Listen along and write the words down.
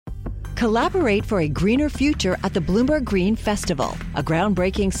Collaborate for a greener future at the Bloomberg Green Festival, a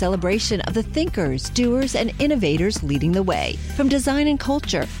groundbreaking celebration of the thinkers, doers, and innovators leading the way. From design and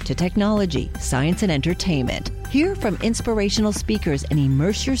culture to technology, science, and entertainment. Hear from inspirational speakers and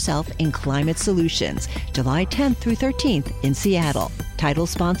immerse yourself in climate solutions. July 10th through 13th in Seattle. Title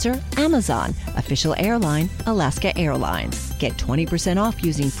sponsor, Amazon. Official airline, Alaska Airlines. Get 20% off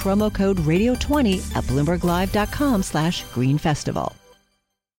using promo code Radio20 at BloombergLive.com/Green Festival.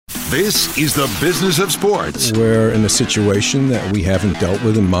 This is the business of sports. We're in a situation that we haven't dealt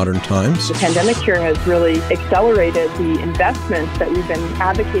with in modern times. The pandemic here has really accelerated the investments that we've been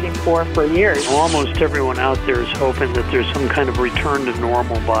advocating for years. Almost everyone out there is hoping that there's some kind of return to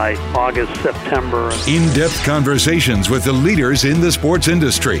normal by August, September. In-depth conversations with the leaders in the sports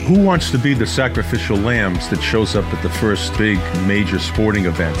industry. Who wants to be the sacrificial lambs that shows up at the first big major sporting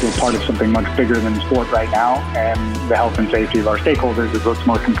event? We're part of something much bigger than sport right now, and the health and safety of our stakeholders is what's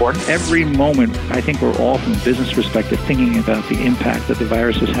most important. Every moment, I think we're all, from a business perspective, thinking about the impact that the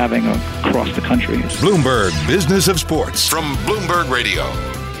virus is having across the country. Bloomberg Business of Sports from Bloomberg Radio.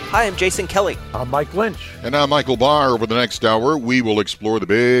 Hi, I'm Jason Kelly. I'm Mike Lynch. And I'm Michael Barr. Over the next hour, we will explore the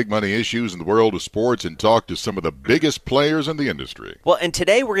big money issues in the world of sports and talk to some of the biggest players in the industry. Well, and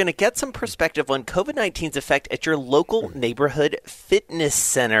today we're going to get some perspective on COVID-19's effect at your local neighborhood fitness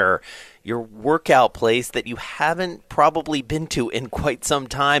center, your workout place that you haven't probably been to in quite some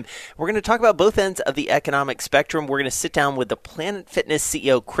time. We're going to talk about both ends of the economic spectrum. We're going to sit down with the Planet Fitness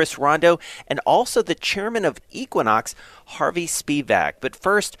CEO, Chris Rondo, and also the chairman of Equinox, Harvey Spivak. But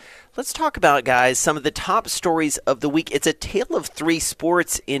first, let's talk about, guys, some of the top stories of the week. It's a tale of three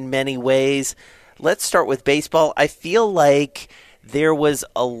sports in many ways. Let's start with baseball. I feel like there was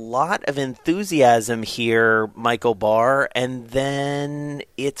a lot of enthusiasm here, Michael Barr, and then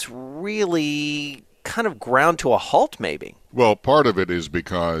it's really kind of ground to a halt, maybe. Well, part of it is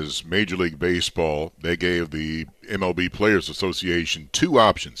because Major League Baseball, they gave the MLB Players Association two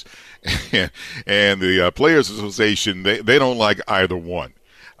options. And the Players Association, they don't like either one.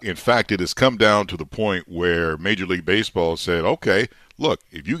 In fact, it has come down to the point where Major League Baseball said, okay, look,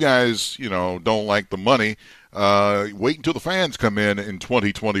 if you guys, don't like the money, wait until the fans come in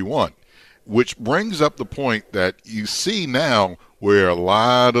 2021, which brings up the point that you see now where a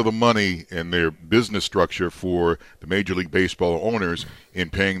lot of the money in their business structure for the Major League Baseball owners in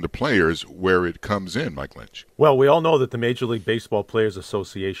paying the players, where it comes in, Mike Lynch. Well, we all know that the Major League Baseball Players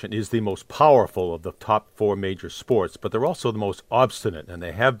Association is the most powerful of the top four major sports, but they're also the most obstinate, and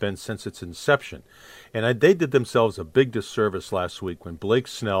they have been since its inception. And they did themselves a big disservice last week when Blake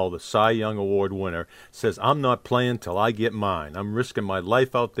Snell, the Cy Young Award winner, says, I'm not playing till I get mine. I'm risking my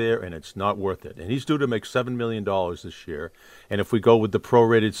life out there, and it's not worth it. And he's due to make $7 million this year. And if we go with the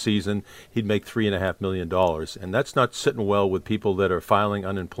prorated season, he'd make $3.5 million. And that's not sitting well with people that are filing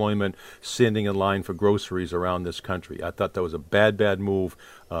unemployment, standing in line for groceries around this country. I thought that was a bad move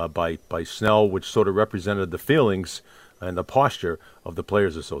by Snell, which sort of represented the feelings and the posture of the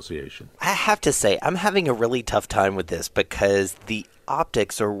Players Association. I have to say, I'm having a really tough time with this because the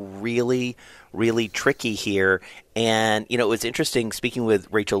optics are really, really tricky here. And, it was interesting speaking with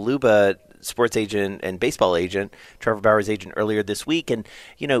Rachel Luba, sports agent and baseball agent, Trevor Bauer's agent, earlier this week. And,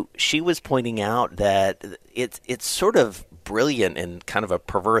 she was pointing out that it's sort of brilliant in kind of a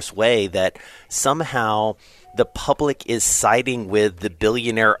perverse way that somehow the public is siding with the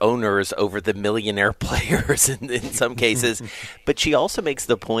billionaire owners over the millionaire players in some cases. But she also makes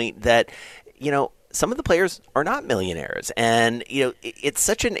the point that, some of the players are not millionaires. And, it's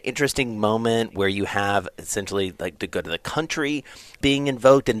such an interesting moment where you have essentially like the good of the country being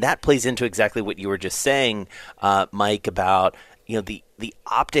invoked. And that plays into exactly what you were just saying, Mike, about, the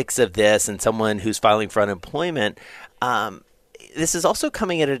optics of this and someone who's filing for unemployment. This is also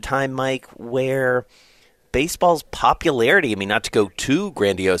coming at a time, Mike, where baseball's popularity, not to go too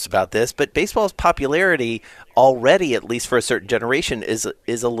grandiose about this, but baseball's popularity already, at least for a certain generation, is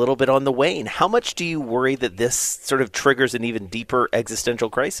a little bit on the wane. How much do you worry that this sort of triggers an even deeper existential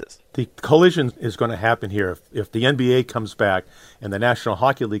crisis? The collision is going to happen here if the NBA comes back and the National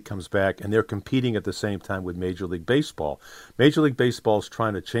Hockey League comes back and they're competing at the same time with Major League Baseball. Major League Baseball is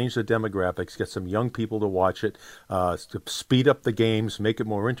trying to change the demographics, get some young people to watch it, to speed up the games, make it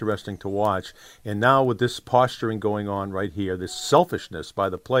more interesting to watch. And now with this posturing going on right here, this selfishness by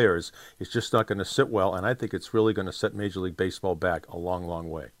the players is just not going to sit well, and I think it's really going to set Major League Baseball back a long, long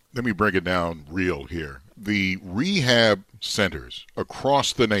way. Let me break it down real here. The rehab centers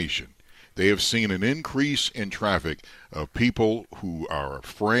across the nation, they have seen an increase in traffic of people who are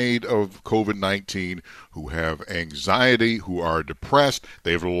afraid of COVID-19, who have anxiety, who are depressed,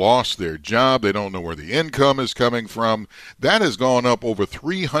 they've lost their job, they don't know where the income is coming from. That has gone up over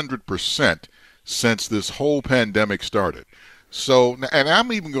 300% since this whole pandemic started. So, and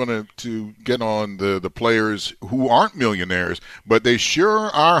I'm even going to get on the players who aren't millionaires, but they sure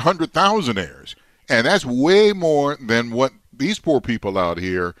are 100,000aires. And that's way more than what these poor people out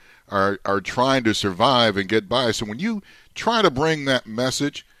here are trying to survive and get by. So when you try to bring that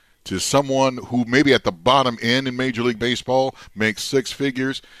message to someone who maybe at the bottom end in Major League Baseball makes six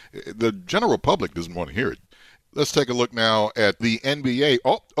figures, the general public doesn't want to hear it. Let's take a look now at the NBA.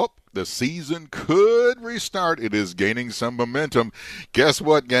 The season could restart. It is gaining some momentum. Guess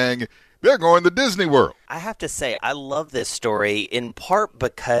what, gang? They're going to Disney World. I have to say, I love this story in part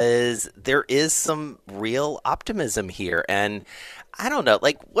because there is some real optimism here. And I don't know,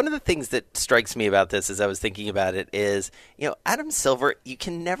 like one of the things that strikes me about this as I was thinking about it is, Adam Silver, you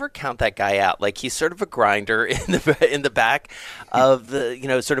can never count that guy out. Like he's sort of a grinder in the back of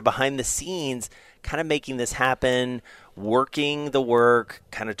the, sort of behind the scenes, kind of making this happen, working the work,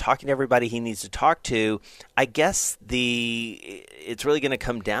 kind of talking to everybody he needs to talk to. I guess it's really going to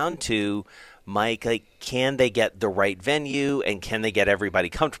come down to, Mike, like, can they get the right venue and can they get everybody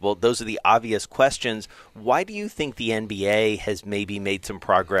comfortable? Those are the obvious questions. Why do you think the NBA has maybe made some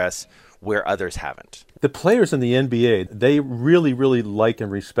progress where others haven't? The players in the NBA, they really, really like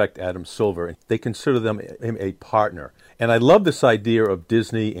and respect Adam Silver. They consider him a partner. And I love this idea of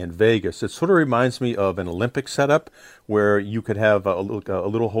Disney and Vegas. It sort of reminds me of an Olympic setup where you could have a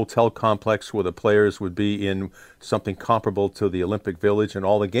little hotel complex where the players would be in something comparable to the Olympic Village, and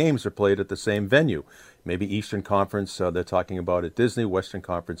all the games are played at the same venue. Maybe Eastern Conference, they're talking about at Disney, Western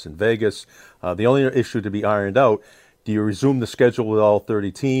Conference in Vegas. The only issue to be ironed out, do you resume the schedule with all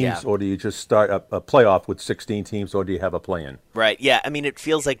 30 teams, or do you just start a playoff with 16 teams, or do you have a play-in? Right, yeah. I mean, it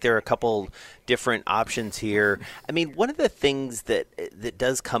feels like there are a couple different options here. I mean, one of the things that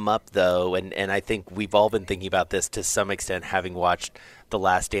does come up, though, and I think we've all been thinking about this to some extent, having watched The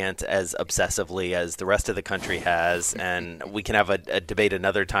Last Dance as obsessively as the rest of the country has, and we can have a debate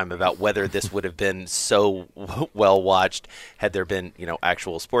another time about whether this would have been so well watched had there been,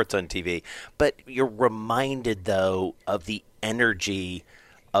 actual sports on TV. But you're reminded, though, of the energy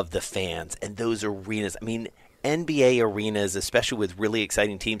of the fans and those arenas. I mean, NBA arenas, especially with really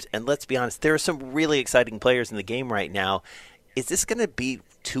exciting teams, and let's be honest, there are some really exciting players in the game right now. Is this going to be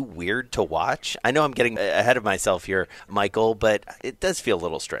too weird to watch? I know I'm getting ahead of myself here, Michael, but it does feel a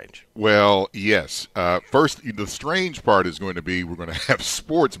little strange. Well, yes. First, the strange part is going to be we're going to have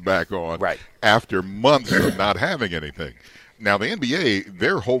sports back on after months of not having anything. Now, the NBA,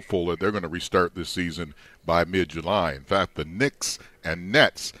 they're hopeful that they're going to restart this season by mid-July. In fact, the Knicks and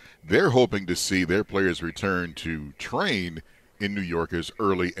Nets, they're hoping to see their players return to train in New York as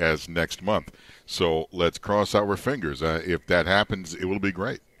early as next month. So let's cross our fingers. If that happens, it will be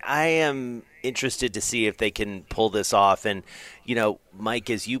great. I am interested to see if they can pull this off. And,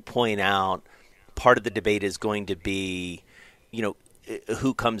 Mike, as you point out, part of the debate is going to be,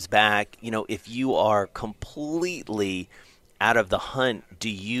 who comes back. If you are completely out of the hunt,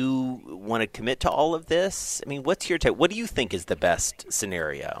 do you want to commit to all of this? I mean, what's your take? What do you think is the best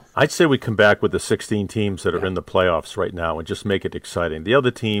scenario? I'd say we come back with the 16 teams that are in the playoffs right now and just make it exciting. The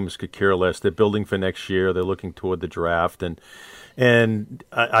other teams could care less. They're building for next year. They're looking toward the draft. And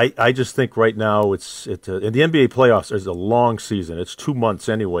I just think right now and the NBA playoffs is a long season. It's 2 months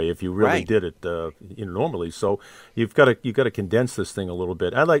anyway if you really did it normally. So you've got to condense this thing a little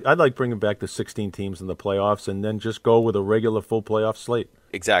bit. I'd like bringing back the 16 teams in the playoffs and then just go with a regular full playoff slate.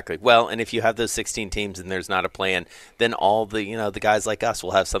 Exactly. Well, and if you have those 16 teams and there's not a plan, then all the the guys like us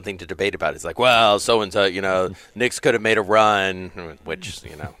will have something to debate about. It's like, well, so and so, Knicks could have made a run, which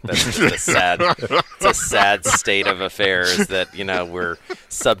that's just a sad state of affairs that we're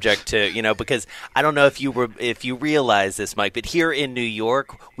subject to. Because I don't know if you realize this, Mike, but here in New York,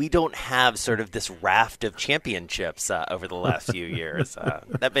 we don't have sort of this raft of championships over the last few years.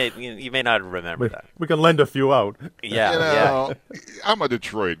 You may not remember that. We can lend a few out. Yeah, I'm a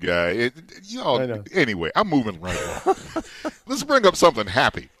Detroit guy. Anyway, I'm moving right along. Let's bring up something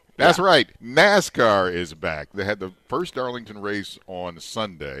happy. That's right. NASCAR is back. They had the first Darlington race on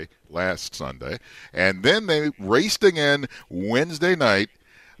last Sunday, and then they raced again Wednesday night.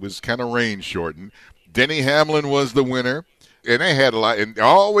 It was kind of rain shortened. Denny Hamlin was the winner. And they had a lot, and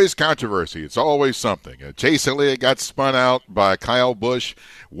always controversy. It's always something. Chase Elliott got spun out by Kyle Busch,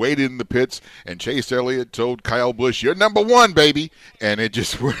 waited in the pits, and Chase Elliott told Kyle Busch, "You're number one, baby." And it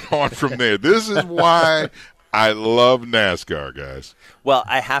just went on from there. This is why I love NASCAR, guys. Well,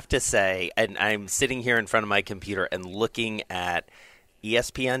 I have to say, and I'm sitting here in front of my computer and looking at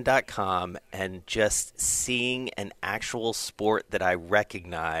ESPN.com and just seeing an actual sport that I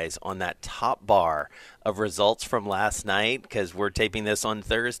recognize on that top bar of results from last night, because we're taping this on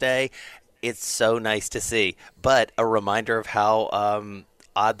Thursday. It's so nice to see. But a reminder of how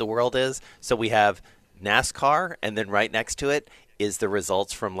odd the world is. So we have NASCAR, and then right next to it is the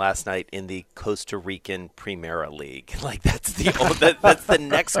results from last night in the Costa Rican Primera League. Like that's the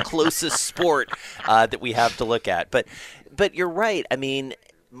next closest sport that we have to look at. But you're right. I mean,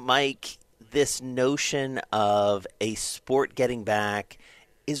 Mike, this notion of a sport getting back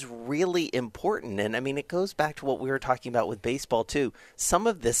is really important. And I mean, it goes back to what we were talking about with baseball too. Some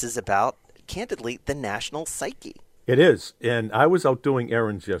of this is about, candidly, the national psyche. It is. And I was out doing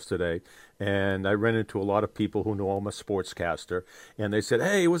errands yesterday, and I ran into a lot of people who know I'm a sportscaster, and they said,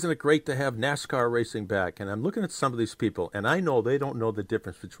 hey, wasn't it great to have NASCAR racing back? And I'm looking at some of these people, and I know they don't know the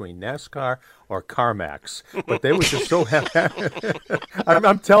difference between NASCAR or CarMax, but they were just so happy.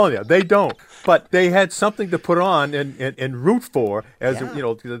 I'm telling you, they don't. But they had something to put on and root for, as you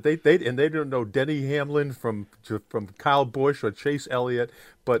know. They don't know Denny Hamlin from Kyle Busch or Chase Elliott,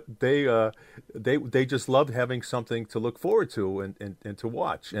 but they just loved having something to look forward to and to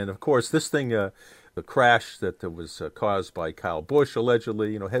watch. And of course, this thing, the crash that was caused by Kyle Busch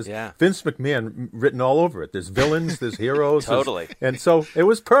allegedly, has Vince McMahon written all over it. There's villains, there's heroes, totally. And so it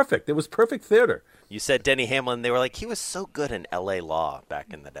was perfect. It was perfect theater. You said Denny Hamlin. They were like, he was so good in L.A. Law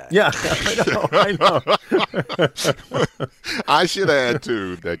back in the day. Yeah, I know. I should add,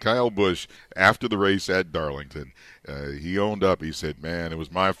 too, that Kyle Busch, after the race at Darlington, he owned up. He said, man, it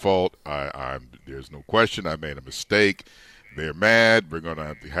was my fault. There's no question. I made a mistake. They're mad. We're going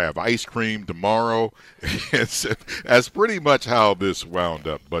to have ice cream tomorrow. That's pretty much how this wound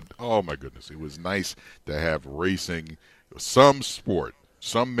up. But, oh, my goodness, it was nice to have racing, some sport,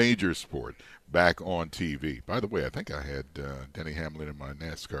 some major sport, back on TV. By the way, I think I had Denny Hamlin in my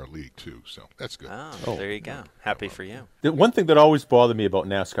NASCAR league, too, so that's good. Oh, there you go. Happy for you. The one thing that always bothered me about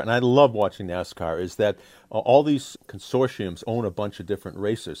NASCAR, and I love watching NASCAR, is that all these consortiums own a bunch of different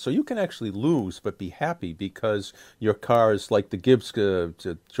racers. So you can actually lose but be happy because your car is like the Gibbs,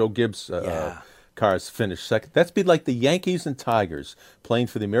 Joe Gibbs cars finished second. That's be like the Yankees and Tigers playing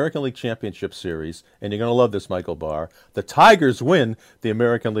for the American League Championship Series, and you're going to love this, Michael Barr. The Tigers win the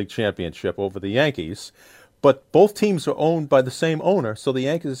American League Championship over the Yankees, but both teams are owned by the same owner, so the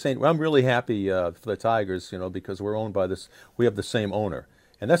Yankees are saying, well, I'm really happy for the Tigers, because we're owned by this, we have the same owner.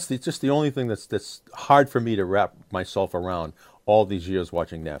 And that's just the only thing that's hard for me to wrap myself around all these years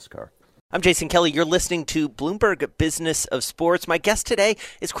watching NASCAR. I'm Jason Kelly. You're listening to Bloomberg Business of Sports. My guest today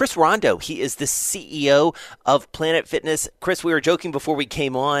is Chris Rondo. He is the CEO of Planet Fitness. Chris, we were joking before we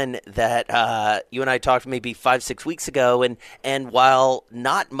came on that you and I talked maybe 5-6 weeks ago, and while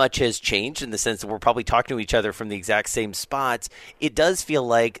not much has changed in the sense that we're probably talking to each other from the exact same spots, it does feel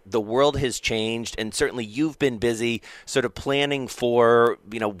like the world has changed, and certainly you've been busy sort of planning for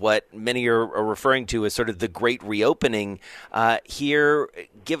what many are referring to as sort of the great reopening here.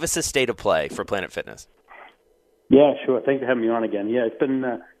 Give us a state of play for Planet Fitness. Yeah, sure. Thanks for having me on again. Yeah, it's been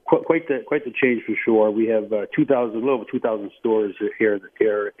quite the change for sure. We have a little over 2,000 stores here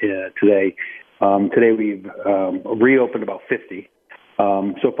today. Today we've reopened about 50.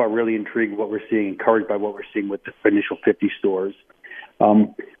 So far, really intrigued what we're seeing, encouraged by what we're seeing with the initial 50 stores.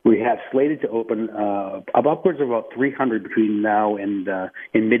 We have slated to open upwards of about 300 between now and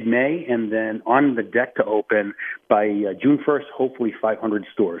in mid-May, and then on the deck to open by June 1st, hopefully 500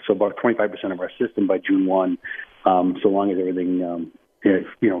 stores. So about 25% of our system by June 1, so long as everything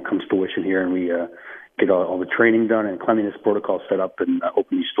comes to fruition here and we get all the training done and cleanliness protocols set up and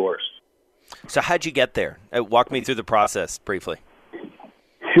open these stores. So how'd you get there? Walk me through the process briefly.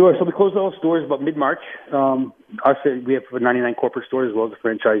 Sure. So we closed all stores about mid-March. We have 99 corporate stores as well as the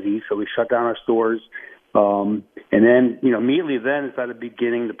franchisees. So we shut down our stores. And then, immediately then started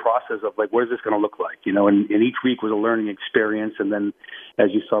beginning the process of what is this going to look like? And each week was a learning experience. And then as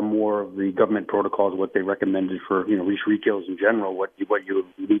you saw more of the government protocols, what they recommended for, retailers in general, what you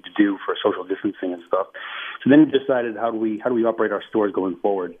need to do for social distancing and stuff. So then we decided how do we operate our stores going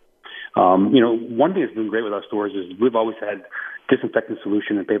forward? One thing that's been great with our stores is we've always had disinfectant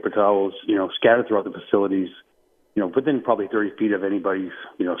solution and paper towels, scattered throughout the facilities, within probably 30 feet of anybody's,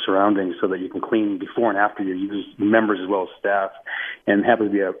 surroundings, so that you can clean before and after you use members as well as staff, and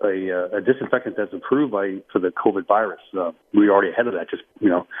happens to be a disinfectant that's approved for the COVID virus. We were already ahead of that, just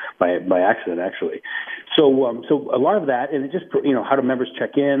by accident actually. So a lot of that, and it just how do members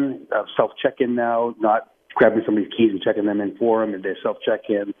check in, self check in now, not grabbing somebody's keys and checking them in for them, and they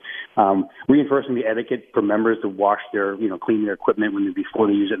self-check-in, reinforcing the etiquette for members to wash their, clean their equipment before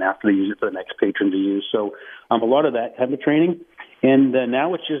they use it and after they use it for the next patron to use. So a lot of that type of training. And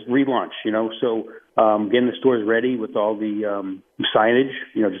now it's just relaunch, so getting the stores ready with all the signage,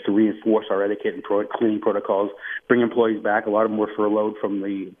 just to reinforce our etiquette and cleaning protocols, bring employees back. A lot of them were furloughed from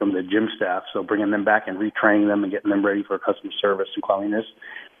the gym staff, so bringing them back and retraining them and getting them ready for customer service and cleanliness,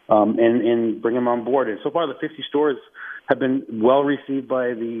 and bring them on board. And so far, the 50 stores have been well received by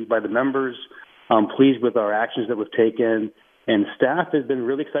the members. Pleased with our actions that we've taken, and staff has been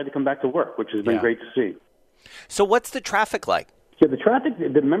really excited to come back to work, which has been great to see. So what's the traffic like? Yeah,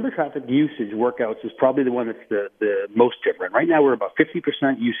 the member traffic usage workouts is probably the one that's the most different. Right now, we're about 50%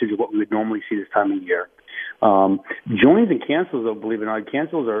 usage of what we would normally see this time of year. Joins and cancels, though, believe it or not,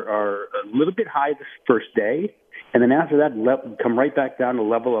 cancels are a little bit high this first day, and then after that, come right back down to the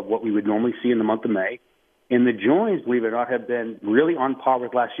level of what we would normally see in the month of May. And the joins, believe it or not, have been really on par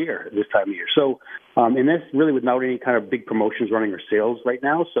with last year this time of year. So, and that's really without any kind of big promotions running or sales right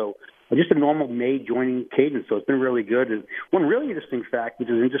now. So, just a normal May joining cadence. So it's been really good. And one really interesting fact, which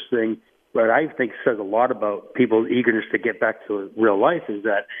is interesting, but I think says a lot about people's eagerness to get back to real life, is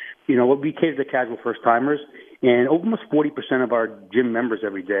that, we cater to casual first-timers, and almost 40% of our gym members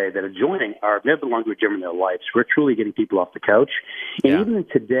every day that are joining never belonged to a gym in their lives. We're truly getting people off the couch. And even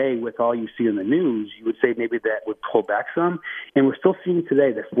today, with all you see in the news, you would say maybe that would pull back some. And we're still seeing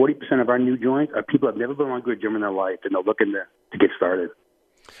today that 40% of our new joins are people that have never belonged to a gym in their life, and they're looking to get started.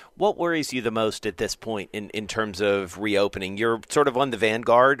 What worries you the most at this point in terms of reopening? You're sort of on the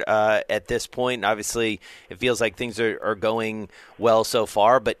vanguard at this point. Obviously, it feels like things are going well so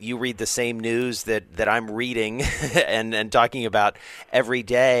far, but you read the same news that I'm reading and talking about every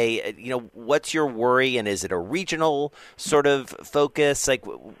day. What's your worry, and is it a regional sort of focus? Like,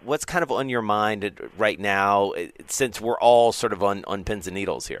 what's kind of on your mind right now, since we're all sort of on pins and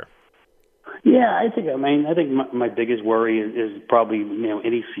needles here? Yeah, I think my biggest worry is probably,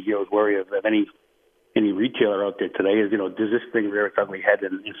 any CEO's worry of any retailer out there today is, does this thing rear its ugly head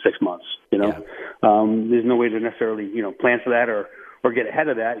in 6 months? There's no way to necessarily, plan for that or get ahead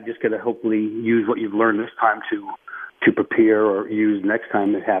of that. You just got to hopefully use what you've learned this time to prepare, or use next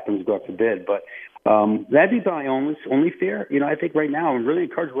time it happens, God forbid. But that'd be my only fear. I think right now I'm really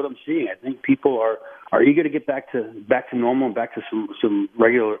encouraged with what I'm seeing. I think people are eager to get back to normal and back to some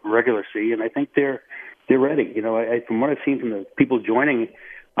regularcy, and I think they're ready. From what I've seen from the people joining,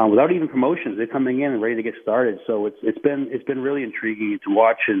 without even promotions, they're coming in and ready to get started. So it's been really intriguing to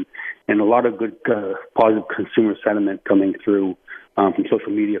watch, and a lot of good positive consumer sentiment coming through from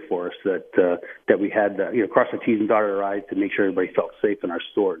social media for us that we had cross our T's and dotted our I's to make sure everybody felt safe in our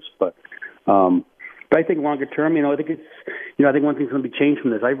stores. But I think longer term, I think I think one thing's going to be changed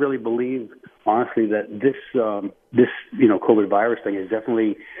from this. I really believe, honestly, that this COVID virus thing has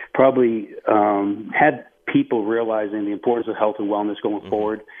definitely probably had people realizing the importance of health and wellness going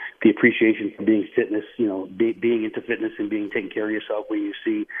forward, the appreciation for being fitness, being into fitness and being taking care of yourself. When you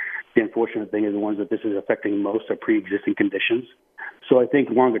see the unfortunate thing is the ones that this is affecting most are pre-existing conditions. So I think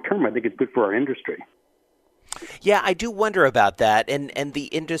longer term, I think it's good for our industry. Yeah, I do wonder about that, and the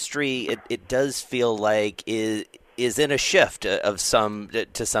industry it does feel like is in a shift to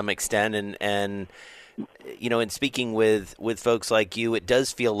some extent, and in speaking with folks like you, it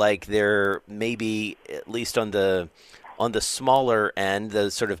does feel like there maybe, at least on the smaller end, the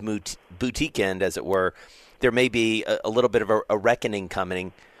sort of boutique end, as it were, there may be a little bit of a reckoning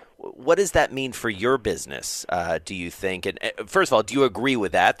coming. What does that mean for your business, do you think? And first of all, do you agree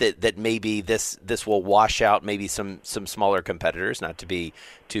with that maybe this will wash out maybe some smaller competitors, not to be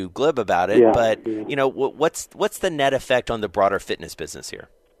too glib about it, but what's the net effect on the broader fitness business here?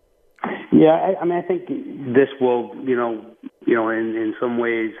 Yeah, I think this will, in some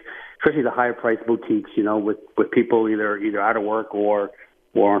ways, especially the higher priced boutiques, with people either out of work or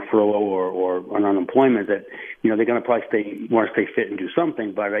on furlough or on unemployment, that they're going to probably want to stay fit and do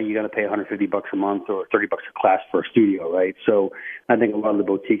something, but you got to pay $150 a month or $30 a class for a studio, right? So I think a lot of the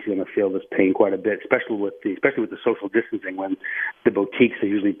boutiques are going to feel this pain quite a bit, especially with the social distancing, when the boutiques are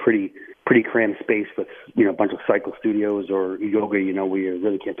usually pretty crammed space with a bunch of cycle studios or yoga, where you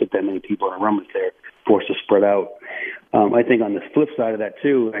really can't fit that many people in a room if they're forced to spread out. I think on the flip side of that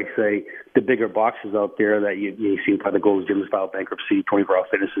too, I say the bigger boxes out there that you see by the Gold's Gym filed bankruptcy, 24-Hour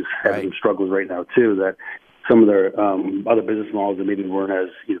Fitness is having some struggles right now too. That some of their other business models that maybe weren't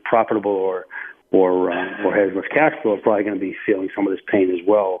as either profitable or had as much cash flow are probably going to be feeling some of this pain as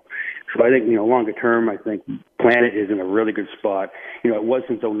well. So I think longer term, I think Planet is in a really good spot. It was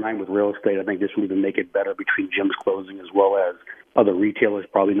since 2009 with real estate. I think this will even make it better between gyms closing as well as other retailers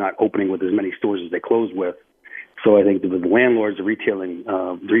probably not opening with as many stores as they closed with. So I think with the landlords, the retail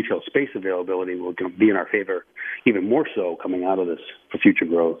space availability will be in our favor even more so coming out of this for future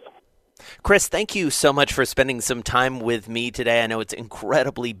growth. Chris, thank you so much for spending some time with me today. I know it's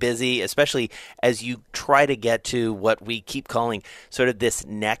incredibly busy, especially as you try to get to what we keep calling sort of this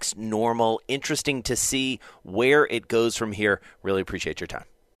next normal. Interesting to see where it goes from here. Really appreciate your time.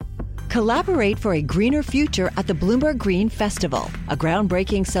 Collaborate for a greener future at the Bloomberg Green Festival, a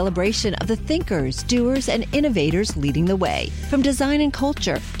groundbreaking celebration of the thinkers, doers, and innovators leading the way. From design and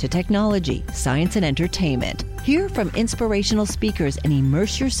culture to technology, science, and entertainment. Hear from inspirational speakers and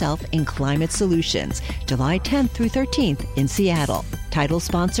immerse yourself in climate solutions. July 10th through 13th in Seattle. Title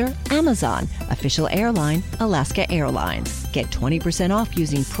sponsor, Amazon. Official airline, Alaska Airlines. Get 20% off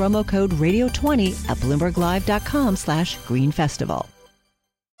using promo code radio20 at BloombergLive.com/greenfestival.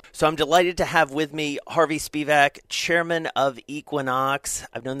 So I'm delighted to have with me Harvey Spivak, chairman of Equinox.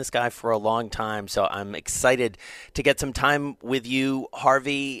 I've known this guy for a long time, so I'm excited to get some time with you,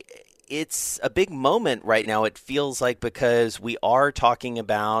 Harvey. It's a big moment right now, it feels like, because we are talking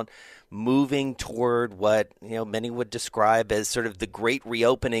about moving toward what many would describe as sort of the great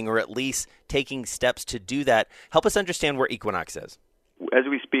reopening, or at least taking steps to do that. Help us understand where Equinox is. As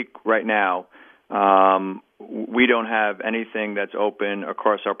we speak right now, we don't have anything that's open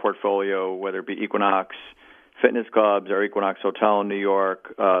across our portfolio, whether it be Equinox Fitness Clubs or Equinox Hotel in New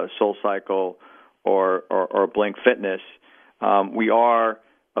York, SoulCycle, or Blink Fitness. We are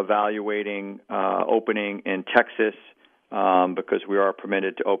evaluating opening in Texas because we are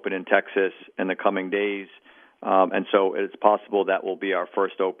permitted to open in Texas in the coming days. And so it's possible that will be our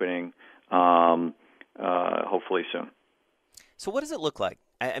first opening, hopefully soon. So what does it look like?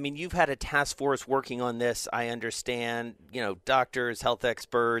 I mean, you've had a task force working on this, I understand, doctors, health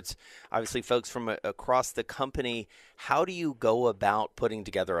experts, obviously folks from across the company. How do you go about putting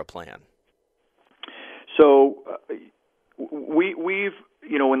together a plan? So we've,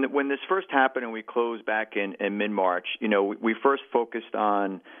 when this first happened and we closed back in mid-March, we first focused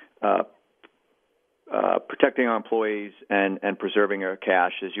on protecting our employees and preserving our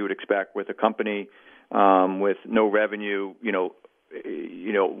cash, as you would expect with a company with no revenue.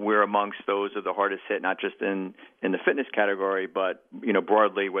 We're amongst those of the hardest hit, not just in the fitness category, but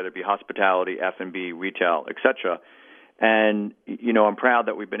broadly, whether it be hospitality, F&B, retail, et cetera. And I'm proud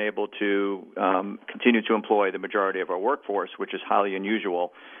that we've been able to continue to employ the majority of our workforce, which is highly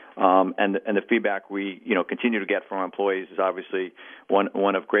unusual. And the feedback we continue to get from our employees is obviously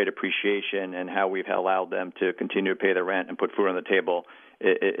one of great appreciation, and how we've allowed them to continue to pay their rent and put food on the table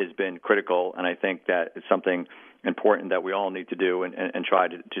has been critical. And I think that it's something important that we all need to do and try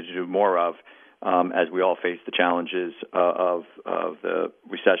to do more of as we all face the challenges of the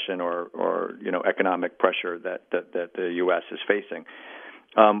recession or economic pressure that the U.S. is facing.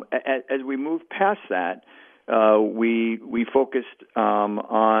 As we move past that, we focused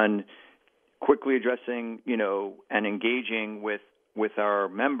on quickly addressing and engaging with our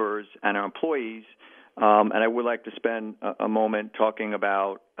members and our employees. And I would like to spend a moment talking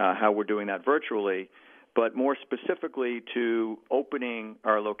about how we're doing that virtually. But more specifically to opening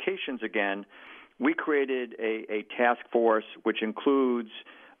our locations again, we created a task force which includes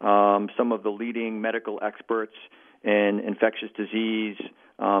some of the leading medical experts in infectious disease.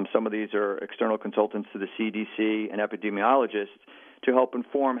 Some of these are external consultants to the CDC and epidemiologists to help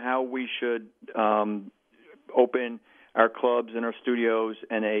inform how we should open our clubs and our studios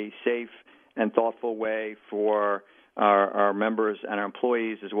in a safe and thoughtful way for our members and our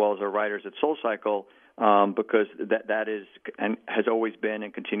employees, as well as our riders at SoulCycle. Because that is and has always been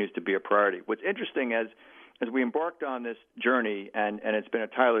and continues to be a priority. What's interesting as we embarked on this journey, and it's been a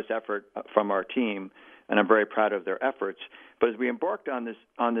tireless effort from our team, and I'm very proud of their efforts. But as we embarked on this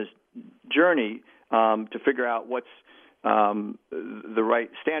journey to figure out what's the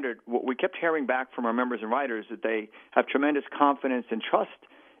right standard, what we kept hearing back from our members and riders that they have tremendous confidence and trust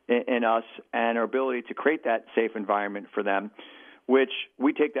in us and our ability to create that safe environment for them, which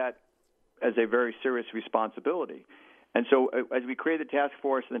we take that as a very serious responsibility. And so as we created the task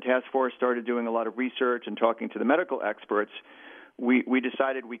force, and the task force started doing a lot of research and talking to the medical experts, we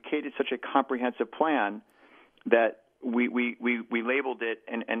decided we created such a comprehensive plan that we labeled it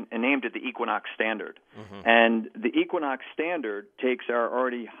and named it the Equinox Standard. Mm-hmm. And the Equinox Standard takes our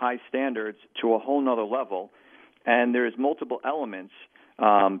already high standards to a whole nother level, and there's multiple elements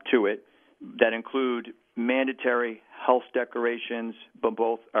to it that include mandatory health declarations by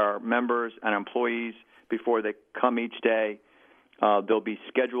both our members and employees before they come each day. There'll be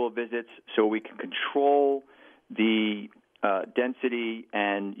scheduled visits so we can control the density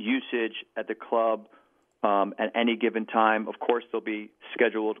and usage at the club at any given time. Of course, there'll be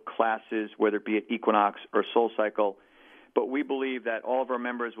scheduled classes, whether it be at Equinox or SoulCycle. But we believe that all of our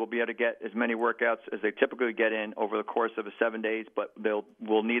members will be able to get as many workouts as they typically get in over the course of 7 days, but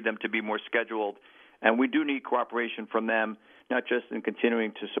we'll need them to be more scheduled. And we do need cooperation from them, not just in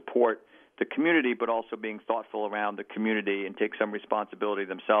continuing to support the community, but also being thoughtful around the community and take some responsibility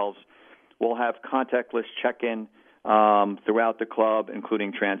themselves. We'll have contactless check-in throughout the club,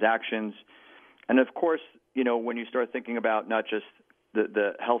 including transactions. And, of course, when you start thinking about not just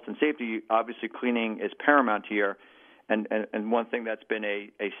the health and safety, obviously cleaning is paramount here. And one thing that's been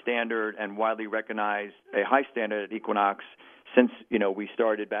a standard and widely recognized, a high standard at Equinox since, we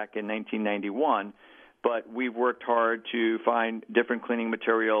started back in 1991. But we've worked hard to find different cleaning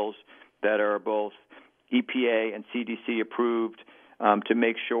materials that are both EPA and CDC approved to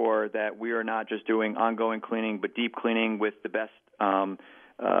make sure that we are not just doing ongoing cleaning, but deep cleaning with the best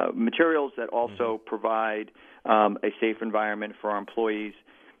materials that also provide a safe environment for our employees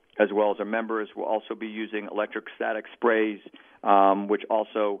as well as our members. Will also be using electrostatic sprays, which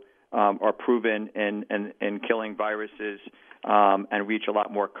also are proven in killing viruses and reach a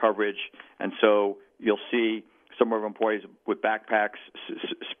lot more coverage. And so you'll see some of our employees with backpacks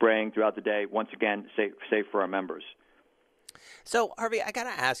spraying throughout the day, once again, safe for our members. So, Harvey, I got to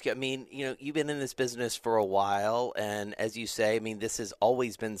ask you, you've been in this business for a while, and as you say, this has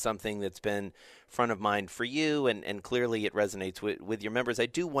always been something that's been front of mind for you, and clearly it resonates with your members. I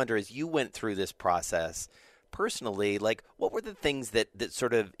do wonder, as you went through this process personally, what were the things that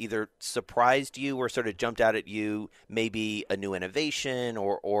sort of either surprised you or sort of jumped out at you, maybe a new innovation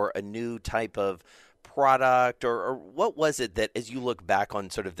or a new type of product, or what was it that, as you look back on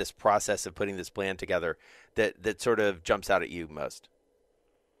sort of this process of putting this plan together, that sort of jumps out at you most?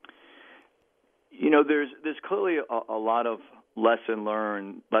 There's clearly a lot of lessons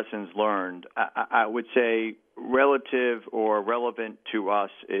learned. I would say relative or relevant to us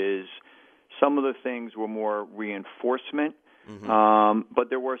is some of the things were more reinforcement, but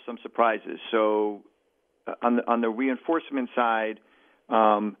there were some surprises. So on the reinforcement side,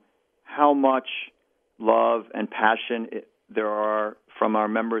 how much love and passion there are from our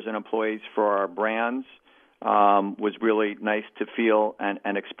members and employees for our brands was really nice to feel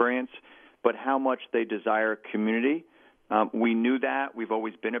and experience, but how much they desire community. We knew that. We've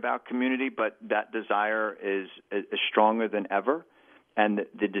always been about community, but that desire is stronger than ever, and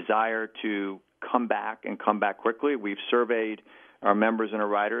the desire to come back and come back quickly. We've surveyed our members and our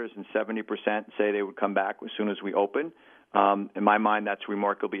riders, and 70% say they would come back as soon as we open. In my mind, that's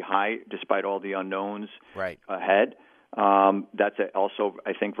remarkably high, despite all the unknowns ahead. That's also,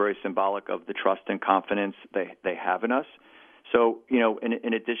 I think, very symbolic of the trust and confidence they have in us. So,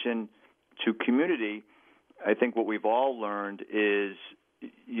 in addition to community, I think what we've all learned is,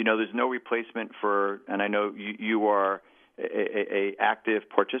 there's no replacement for, and I know you are a active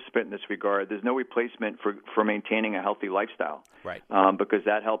participant in this regard, there's no replacement for maintaining a healthy lifestyle, because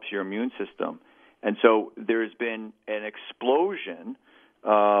that helps your immune system. And so there's been an explosion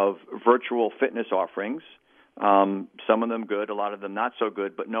of virtual fitness offerings, some of them good, a lot of them not so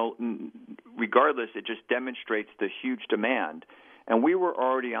good, but regardless, it just demonstrates the huge demand. And we were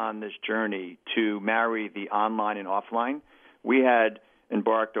already on this journey to marry the online and offline. We had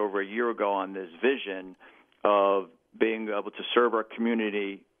embarked over a year ago on this vision of being able to serve our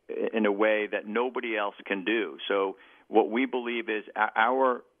community in a way that nobody else can do. So what we believe is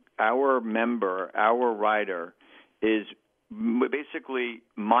our member, our rider, is basically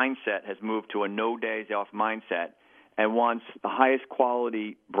mindset has moved to a no days off mindset and wants the highest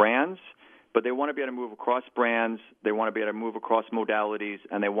quality brands, but they want to be able to move across brands, they want to be able to move across modalities,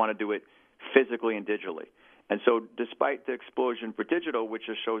 and they want to do it physically and digitally. And so despite the explosion for digital, which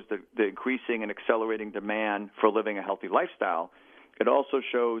just shows the increasing and accelerating demand for living a healthy lifestyle, it also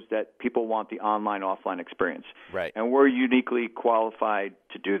shows that people want the online-offline experience. Right. And we're uniquely qualified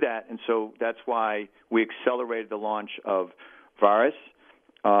to do that, and so that's why we accelerated the launch of Virus,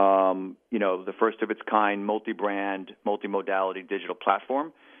 the first of its kind multi-brand, multi-modality digital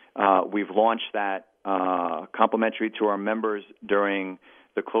platform. We've launched that complimentary to our members during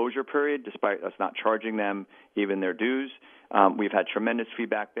the closure period, despite us not charging them even their dues. We've had tremendous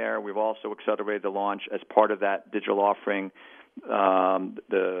feedback there. We've also accelerated the launch as part of that digital offering,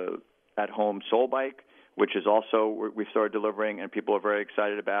 the at-home Soul Bike, which is also we started delivering, and people are very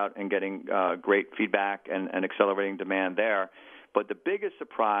excited about and getting great feedback and accelerating demand there. But the biggest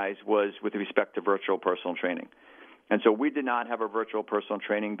surprise was with respect to virtual personal training. And so we did not have a virtual personal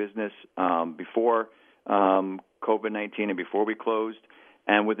training business before COVID-19 and before we closed.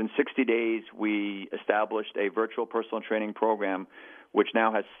 And within 60 days, we established a virtual personal training program, which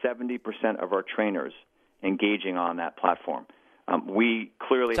now has 70% of our trainers engaging on that platform. We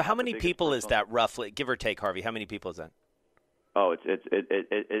clearly. So how many people is that roughly, give or take, Harvey? How many people is that? Oh,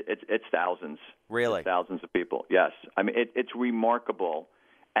 it's thousands. Really? It's thousands of people. Yes. I mean, it's remarkable,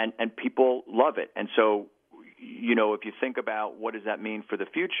 and people love it. And so, if you think about what does that mean for the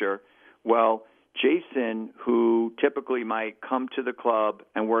future, well, Jason, who typically might come to the club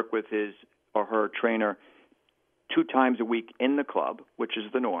and work with his or her trainer 2 times a week in the club, which is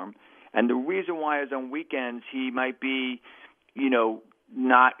the norm, and the reason why is on weekends he might be,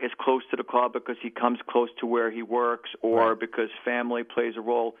 not as close to the club because he comes close to where he works or because family plays a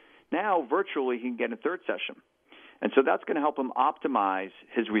role. Now, virtually, he can get a third session. And so that's going to help him optimize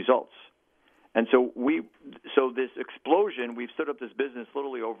his results. And so this explosion, we've stood up this business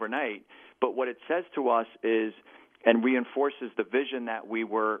literally overnight, but what it says to us is, and reinforces the vision that we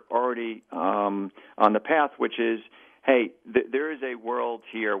were already on the path, which is, hey, there is a world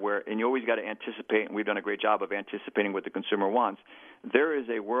here where, and you always got to anticipate, and we've done a great job of anticipating what the consumer wants. There is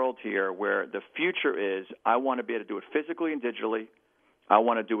a world here where the future is, I want to be able to do it physically and digitally. I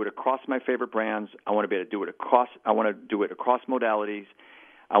want to do it across my favorite brands. I want to be able to do it across. I want to do it across modalities.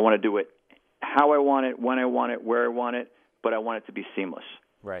 I want to do it how I want it, when I want it, where I want it, but I want it to be seamless.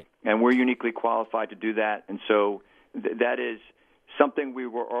 Right. And we're uniquely qualified to do that. And so that is something we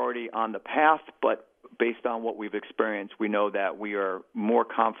were already on the path, but based on what we've experienced, we know that we are more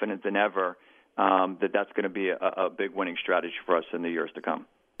confident than ever that's going to be a big winning strategy for us in the years to come.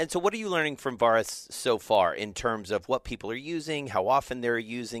 And so what are you learning from Varus so far in terms of what people are using, how often they're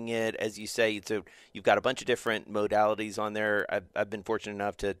using it? As you say, you've got a bunch of different modalities on there. I've been fortunate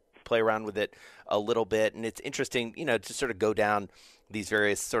enough to play around with it a little bit, and it's interesting, to sort of go down these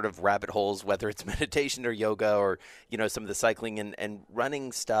various sort of rabbit holes, whether it's meditation or yoga or, some of the cycling and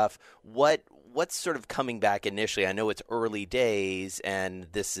running stuff. What's sort of coming back initially? I know it's early days and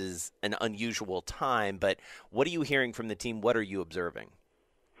this is an unusual time, but what are you hearing from the team? What are you observing?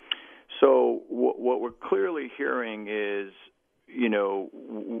 So what we're clearly hearing is,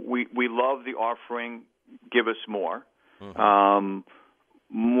 we love the offering. Give us more. Mm-hmm.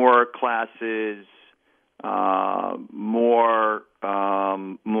 More classes, more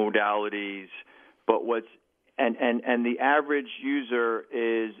modalities, but and the average user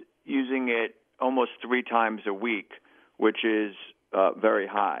is using it almost 3 times a week, which is very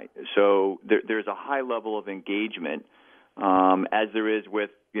high. So there's a high level of engagement, as there is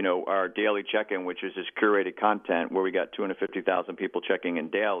with our daily check-in, which is this curated content where we got 250,000 people checking in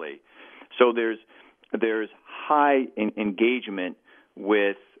daily. So there's high engagement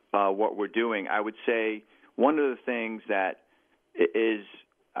with what we're doing. I would say one of the things that is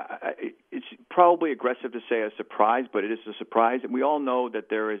it's probably aggressive to say a surprise, but it is a surprise. And we all know that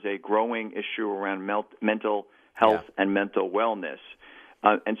there is a growing issue around mental health and mental wellness.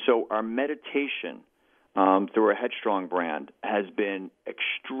 And so our meditation through our Headstrong brand has been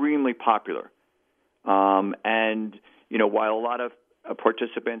extremely popular. And, while a lot of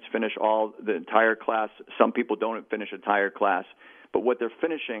participants finish the entire class, some people don't finish the entire class. But what they're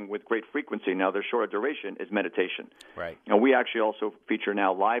finishing with great frequency, now they're shorter duration, is meditation. Right. And we actually also feature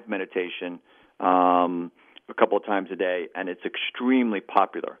now live meditation a couple of times a day, and it's extremely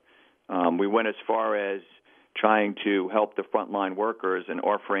popular. We went as far as trying to help the frontline workers and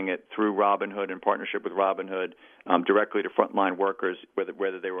offering it through Robinhood in partnership with Robinhood directly to frontline workers,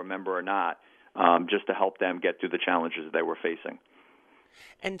 whether they were a member or not, just to help them get through the challenges that they were facing.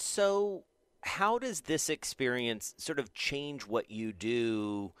 And so how does this experience sort of change what you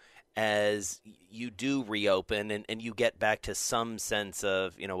do as you do reopen and you get back to some sense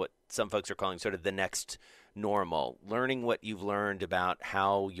of, what some folks are calling sort of the next normal, learning what you've learned about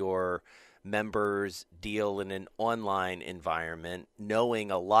how your members deal in an online environment,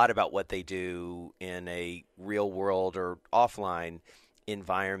 knowing a lot about what they do in a real world or offline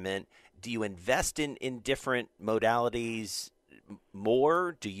environment? Do you invest in different modalities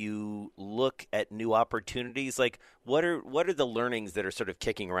more? Do you look at new opportunities? Like, what are the learnings that are sort of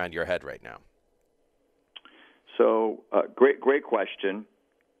kicking around your head right now? So, great question.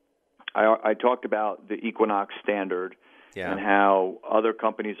 I talked about the Equinox standard and how other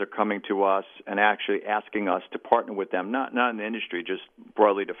companies are coming to us and actually asking us to partner with them, not in the industry, just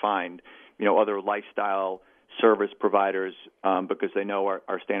broadly defined, other lifestyle service providers, because they know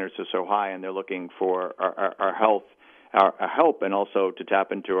our standards are so high and they're looking for our help and also to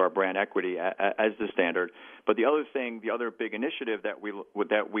tap into our brand equity as the standard. But the other big initiative that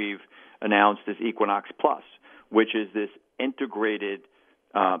we've announced is Equinox Plus, which is this integrated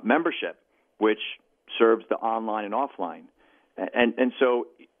membership, which serves the online and offline. And so,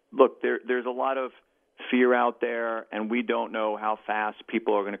 look, there's a lot of fear out there, and we don't know how fast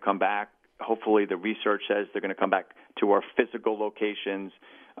people are going to come back hopefully the research says they're going to come back to our physical locations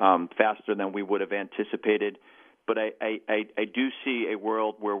faster than we would have anticipated. But I do see a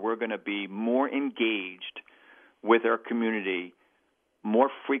world where we're going to be more engaged with our community more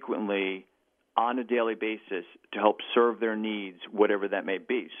frequently on a daily basis to help serve their needs, whatever that may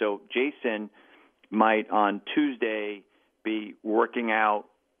be. So Jason might on Tuesday be working out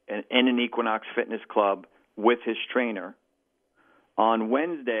in an Equinox fitness club with his trainer. On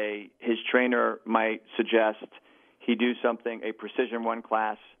Wednesday, his trainer might suggest he do something, a precision run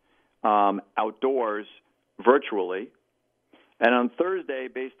class outdoors virtually. And on Thursday,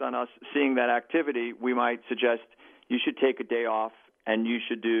 based on us seeing that activity, we might suggest you should take a day off and you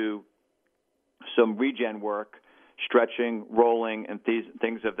should do some regen work, stretching, rolling, and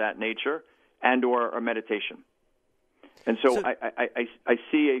things of that nature, and or a meditation. And so I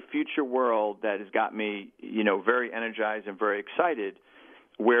see a future world that has got me, very energized and very excited,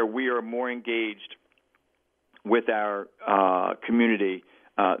 where we are more engaged with our community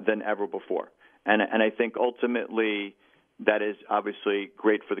than ever before. And I think ultimately that is obviously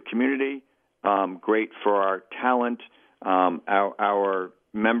great for the community, great for our talent. Our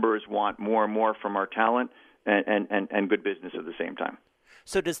members want more and more from our talent, and good business at the same time.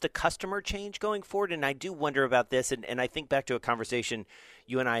 So does the customer change going forward? And I do wonder about this, and I think back to a conversation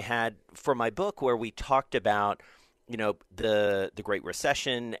you and I had for my book where we talked about, the Great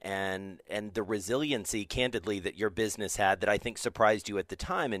Recession and the resiliency, candidly, that your business had that I think surprised you at the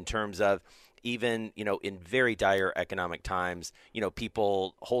time in terms of even, in very dire economic times,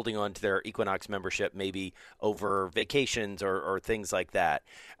 people holding on to their Equinox membership maybe over vacations or things like that.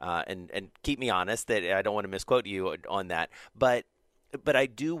 And keep me honest that I don't want to misquote you on that. But I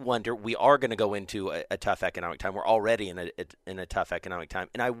do wonder, we are going to go into a tough economic time. We're already in a tough economic time.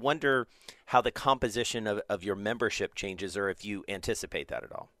 And I wonder how the composition of your membership changes, or if you anticipate that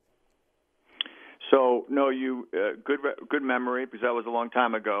at all. So, no, good memory, because that was a long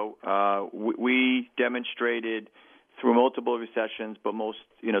time ago. We demonstrated through multiple recessions, but most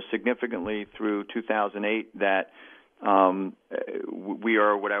significantly through 2008, that we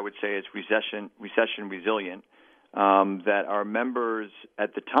are what I would say is recession resilient. That our members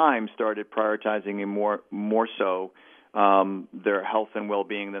at the time started prioritizing more so their health and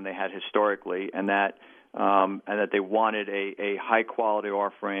well-being than they had historically, and that they wanted a high-quality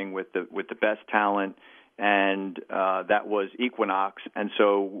offering with the best talent, and that was Equinox. And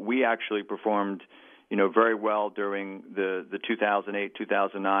so we actually performed, very well during the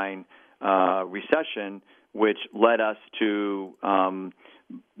 2008-2009 recession, which led us to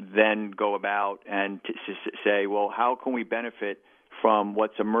then go about and to say, well, how can we benefit from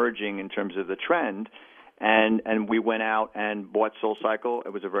what's emerging in terms of the trend? And we went out and bought SoulCycle.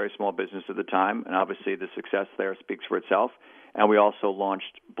 It was a very small business at the time, and obviously the success there speaks for itself. And we also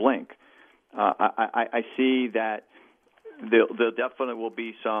launched Blink. I see that there definitely will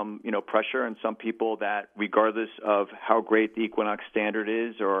be some pressure, and some people that, regardless of how great the Equinox standard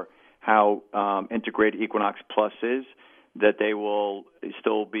is or how integrated Equinox Plus is, that they will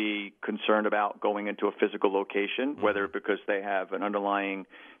still be concerned about going into a physical location, whether because they have an underlying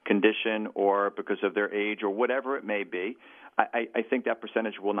condition or because of their age or whatever it may be. I think that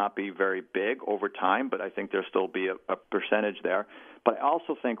percentage will not be very big over time, but I think there'll still be a percentage there. But I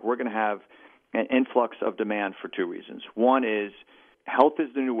also think we're going to have an influx of demand for two reasons. One is health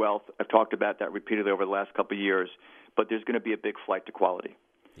is the new wealth. I've talked about that repeatedly over the last couple of years, but there's going to be a big flight to quality.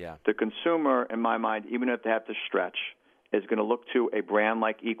 Yeah. The consumer, in my mind, even if they have to stretch, is going to look to a brand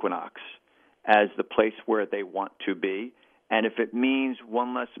like Equinox as the place where they want to be. And if it means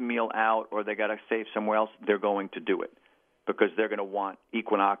one less meal out or they got to save somewhere else, they're going to do it because they're going to want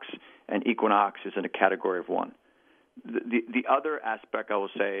Equinox, and Equinox is in a category of one. The other aspect I will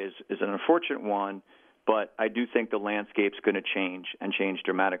say is an unfortunate one, but I do think the landscape's going to change and change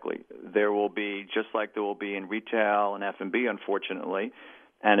dramatically. There will be, just like there will be in retail and F&B, unfortunately,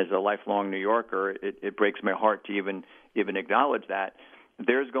 and as a lifelong New Yorker, it breaks my heart to even acknowledge that.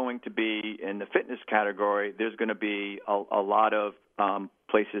 There's going to be, in the fitness category, there's going to be a lot of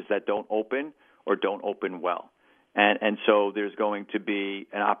places that don't open or don't open well. And so there's going to be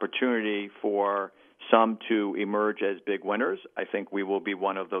an opportunity for some to emerge as big winners. I think we will be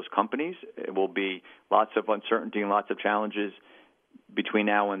one of those companies. It will be lots of uncertainty and lots of challenges between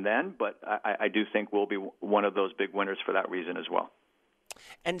now and then, but I do think we'll be one of those big winners for that reason as well.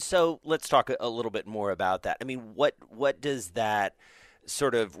 And so let's talk a little bit more about that. I mean, what does that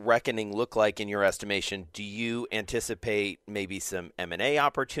sort of reckoning look like in your estimation? Do you anticipate maybe some M&A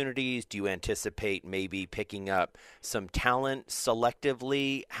opportunities? Do you anticipate maybe picking up some talent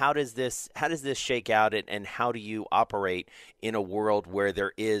selectively? How does this shake out, and how do you operate in a world where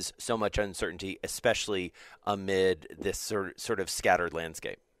there is so much uncertainty, especially amid this sort of scattered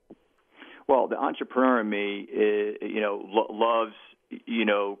landscape? Well, the entrepreneur in me, loves,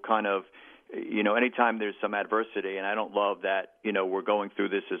 kind of, anytime there's some adversity, and I don't love that, we're going through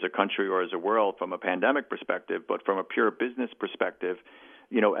this as a country or as a world from a pandemic perspective, but from a pure business perspective,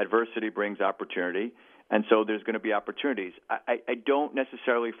 adversity brings opportunity, and so there's going to be opportunities. I don't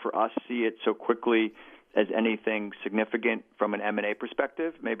necessarily, for us, see it so quickly as anything significant from an M&A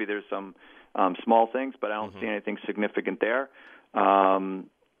perspective. Maybe there's some small things, but I don't see anything significant there.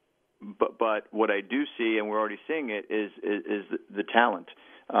 But what I do see, and we're already seeing it, is the talent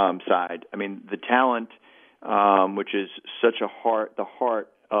side. I mean, the talent, which is such the heart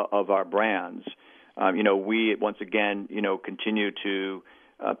of our brands. We once again, continue to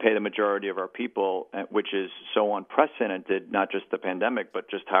pay the majority of our people, which is so unprecedented, not just the pandemic, but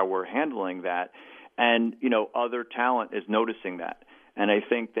just how we're handling that. And, other talent is noticing that. And I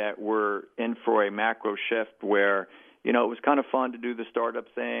think that we're in for a macro shift where, it was kind of fun to do the startup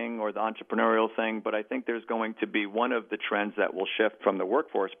thing or the entrepreneurial thing, but I think there's going to be one of the trends that will shift from the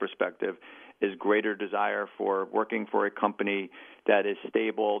workforce perspective is greater desire for working for a company that is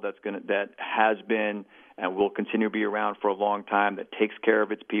stable, that has been and will continue to be around for a long time, that takes care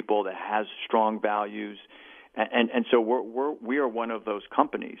of its people, that has strong values, and so we are one of those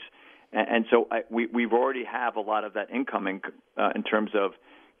companies, and so we've already have a lot of that incoming in terms of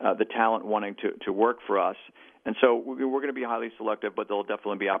the talent wanting to work for us. And so we're going to be highly selective, but there'll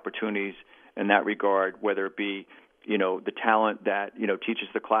definitely be opportunities in that regard, whether it be, the talent that, teaches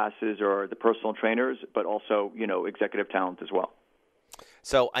the classes or the personal trainers, but also, executive talent as well.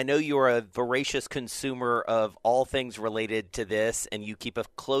 So I know you're a voracious consumer of all things related to this, and you keep a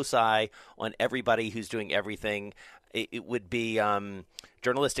close eye on everybody who's doing everything. It would be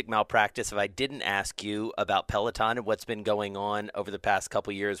journalistic malpractice if I didn't ask you about Peloton and what's been going on over the past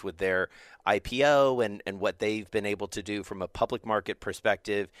couple of years with their IPO and what they've been able to do from a public market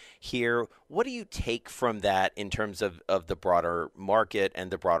perspective here. What do you take from that in terms of the broader market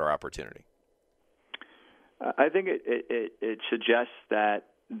and the broader opportunity? I think it suggests that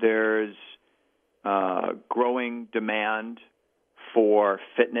there's growing demand for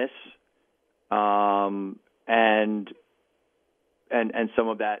fitness, and some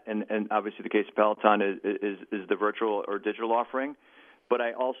of that, and obviously the case of Peloton is the virtual or digital offering. But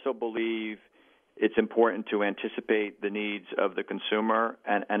I also believe it's important to anticipate the needs of the consumer,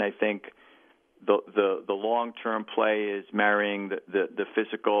 and I think the long-term play is marrying the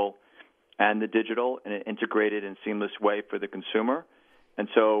physical and the digital in an integrated and seamless way for the consumer. And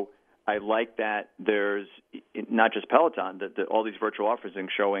so I like that there's not just Peloton, that all these virtual offerings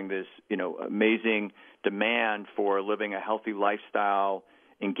showing this, amazing demand for living a healthy lifestyle,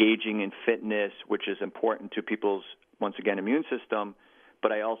 engaging in fitness, which is important to people's, once again, immune system.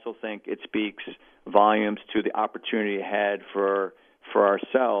 But I also think it speaks volumes to the opportunity ahead for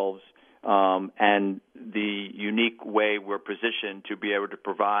ourselves and the unique way we're positioned to be able to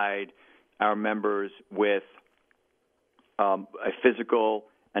provide our members with a physical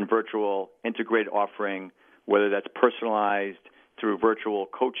and virtual integrated offering, whether that's personalized through virtual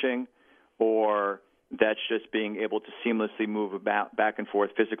coaching or that's just being able to seamlessly move about back and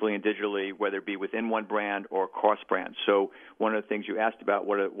forth physically and digitally, whether it be within one brand or across brands. So one of the things you asked about,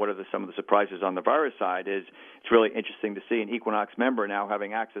 what are some of the surprises on the virus side, is it's really interesting to see an Equinox member now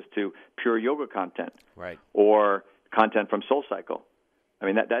having access to pure yoga content, right, or content from SoulCycle. I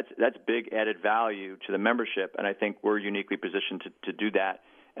mean, that's big added value to the membership, and I think we're uniquely positioned to do that.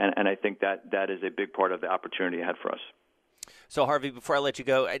 And I think that is a big part of the opportunity ahead for us. So, Harvey, before I let you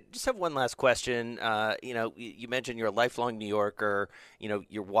go, I just have one last question. You mentioned you're a lifelong New Yorker.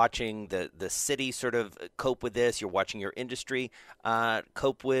 You're watching the city sort of cope with this. You're watching your industry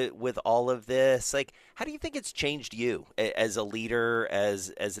cope with all of this. Like, how do you think it's changed you as a leader,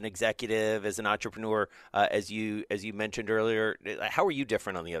 as an executive, as an entrepreneur, as you mentioned earlier? How are you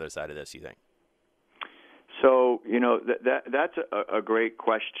different on the other side of this, you think? So, that's a great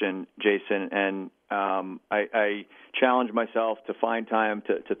question, Jason, and I challenge myself to find time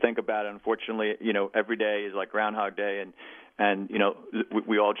to think about it. Unfortunately, every day is like Groundhog Day, and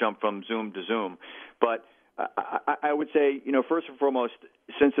we all jump from Zoom to Zoom. But I would say, first and foremost,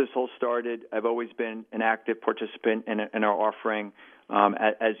 since this whole started, I've always been an active participant in our offering,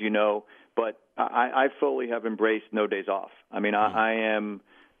 as you know, but I fully have embraced no days off. I mean, I am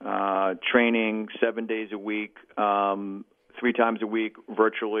training 7 days a week, 3 times a week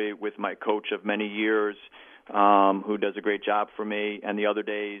virtually with my coach of many years, who does a great job for me, and the other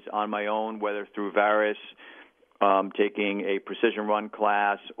days on my own, whether through Varus, taking a precision run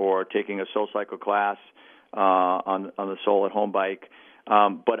class or taking a Soul Cycle class on the Soul at Home bike.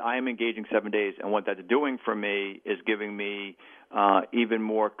 But I am engaging 7 days, and what that's doing for me is giving me even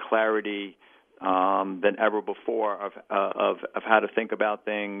more clarity than ever before of how to think about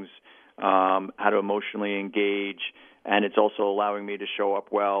things, how to emotionally engage, and it's also allowing me to show up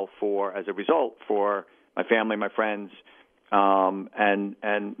well as a result, for my family, my friends, and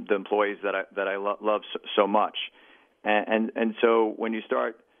the employees that I love so much. And so when you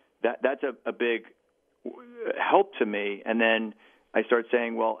start, that's a big help to me. And then I start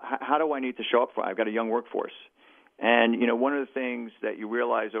saying, well, how do I need to show up for? I've got a young workforce. And, one of the things that you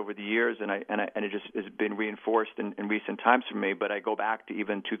realize over the years, and it just has been reinforced in recent times for me, but I go back to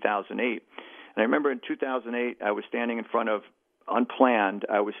even 2008. And I remember in 2008, I was standing in front of, unplanned,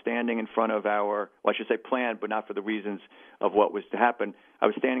 I was standing in front of I should say planned, but not for the reasons of what was to happen. I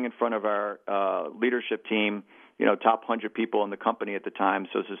was standing in front of our leadership team, top 100 people in the company at the time.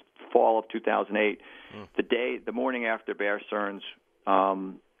 So this is fall of 2008, the morning after Bear Stearns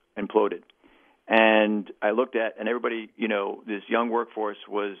imploded. And I looked at, and everybody, this young workforce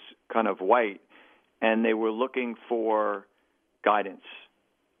was kind of white, and they were looking for guidance.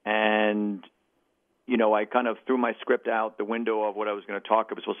 And, I kind of threw my script out the window of what I was going to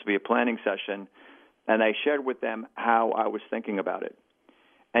talk. It was supposed to be a planning session, and I shared with them how I was thinking about it.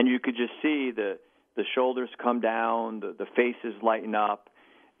 And you could just see the shoulders come down, the faces lighten up.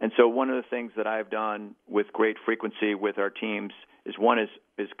 And so one of the things that I've done with great frequency with our teams is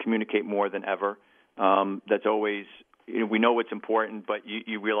communicate more than ever. That's always, we know it's important, but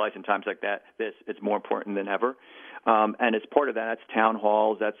you realize in times like it's more important than ever. And as part of that, that's town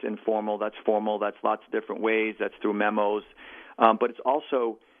halls, that's informal, that's formal, that's lots of different ways, that's through memos. But it's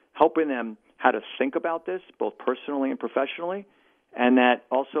also helping them how to think about this, both personally and professionally, and that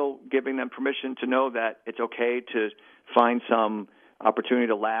also giving them permission to know that it's okay to find some opportunity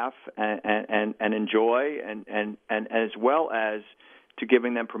to laugh and enjoy, and as well as to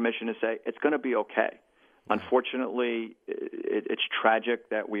giving them permission to say it's going to be okay. Unfortunately, it's tragic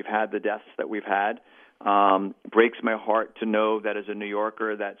that we've had the deaths that we've had. Breaks my heart to know that as a New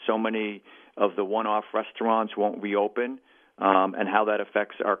Yorker that so many of the one-off restaurants won't reopen, and how that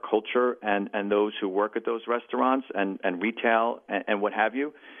affects our culture and those who work at those restaurants and retail and what have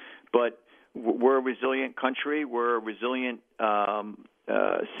you. But we're a resilient country. We're a resilient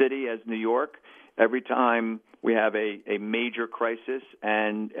city as New York. Every time we have a major crisis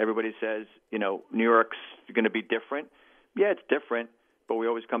and everybody says, New York's going to be different. Yeah, it's different, but we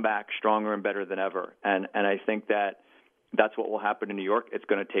always come back stronger and better than ever. And I think that's what will happen in New York. It's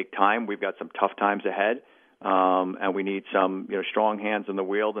going to take time. We've got some tough times ahead, and we need some strong hands on the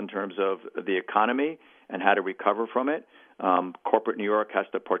wheel in terms of the economy and how to recover from it. Corporate New York has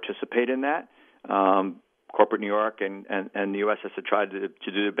to participate in that. Corporate New York and the U.S. has to try to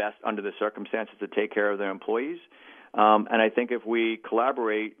do the best under the circumstances to take care of their employees. And I think if we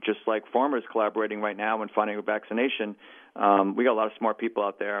collaborate, just like farmers collaborating right now and finding a vaccination, we got a lot of smart people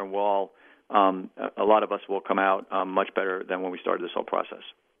out there, and a lot of us will come out much better than when we started this whole process.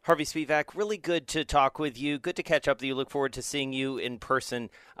 Harvey Spivak, really good to talk with you. Good to catch up with you. Look forward to seeing you in person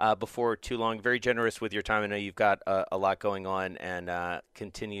before too long. Very generous with your time. I know you've got a lot going on, and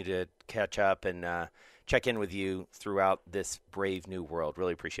continue to catch up and check in with you throughout this brave new world.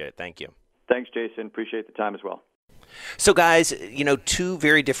 Really appreciate it. Thank you. Thanks, Jason. Appreciate the time as well. So, guys, two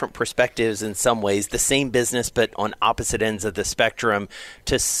very different perspectives in some ways, the same business but on opposite ends of the spectrum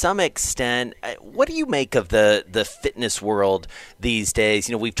to some extent. What do you make of the fitness world these days?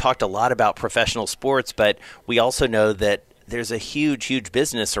 We've talked a lot about professional sports, but we also know that there's a huge, huge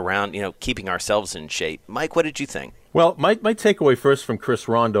business around, keeping ourselves in shape. Mike, what did you think? Well, my takeaway first from Chris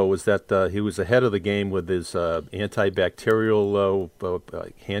Rondo was that he was ahead of the game with his antibacterial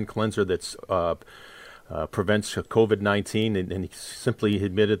hand cleanser that's prevents COVID-19, and he simply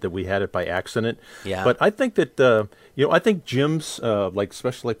admitted that we had it by accident. Yeah. But I think that I think gyms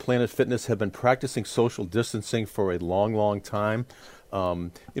especially like Planet Fitness have been practicing social distancing for a long, long time.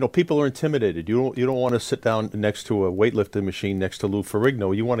 People are intimidated. You don't want to sit down next to a weightlifting machine next to Lou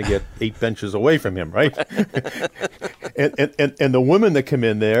Ferrigno. You want to get 8 benches away from him, right? and the women that come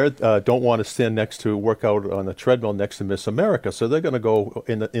in there don't want to stand work out on a treadmill next to Miss America, so they're going to go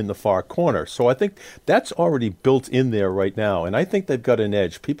in the far corner. So I think that's already built in there right now, and I think they've got an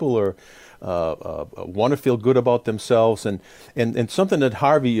edge. People are want to feel good about themselves. And something that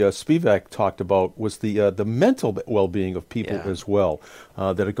Harvey Spivak talked about was the mental well-being of people as well,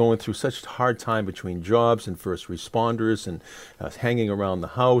 that are going through such a hard time between jobs and first responders and hanging around the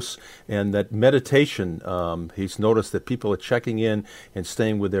house. And that meditation, he's noticed that people are checking in and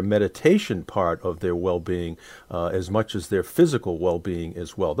staying with their meditation part of their well-being as much as their physical well-being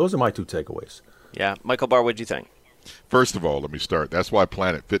as well. Those are my two takeaways. Yeah. Michael Barr, what do you think? First of all, let me start. That's why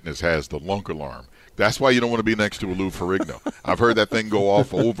Planet Fitness has the lunk alarm. That's why you don't want to be next to a Lou Ferrigno. I've heard that thing go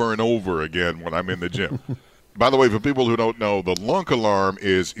off over and over again when I'm in the gym. By the way, for people who don't know, the lunk alarm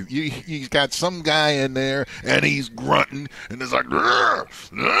is he's got some guy in there, and he's grunting, and it's like,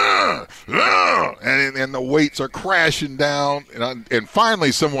 and the weights are crashing down, and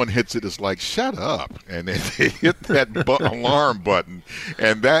finally someone hits it. It's like, shut up, and they hit that alarm button,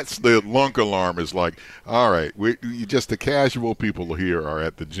 and that's the lunk alarm. Is like, all right, just the casual people here are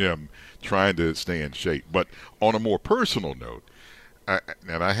at the gym trying to stay in shape. But on a more personal note,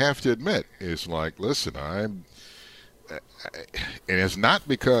 and I have to admit, it's like, listen, and it's not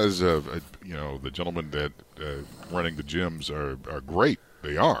because of the gentlemen that running the gyms are great.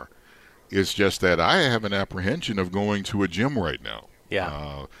 They are. It's just that I have an apprehension of going to a gym right now.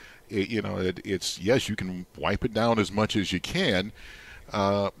 Yeah. It's yes, you can wipe it down as much as you can,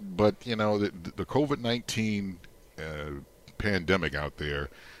 but the COVID-19 pandemic out there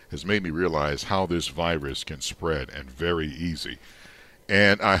has made me realize how this virus can spread, and very easy.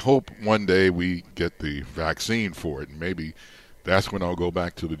 And I hope one day we get the vaccine for it, and maybe that's when I'll go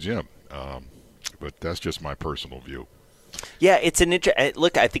back to the gym. But that's just my personal view. Yeah, it's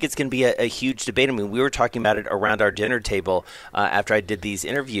look, I think it's going to be a huge debate. I mean, we were talking about it around our dinner table after I did these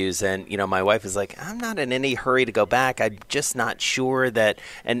interviews, and my wife is like, I'm not in any hurry to go back. I'm just not sure that,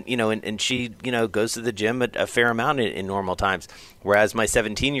 and she goes to the gym a fair amount in normal times, whereas my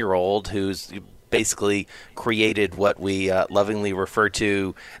 17-year-old who's basically created what we lovingly refer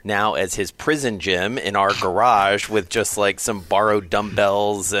to now as his prison gym in our garage, with just like some borrowed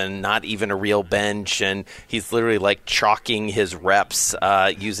dumbbells and not even a real bench, and he's literally like chalking his reps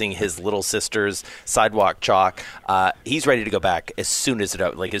using his little sister's sidewalk chalk. He's ready to go back as soon as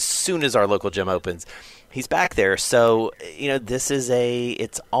as soon as our local gym opens. He's back there. So, this is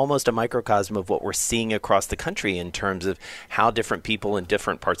it's almost a microcosm of what we're seeing across the country in terms of how different people in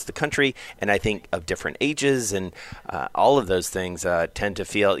different parts of the country, and I think of different ages and all of those things tend to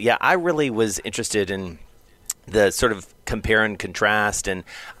feel. Yeah, I really was interested in the sort of compare and contrast, and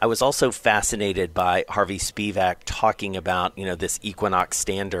I was also fascinated by Harvey Spivak talking about this Equinox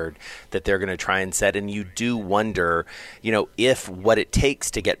standard that they're going to try and set, and you do wonder if what it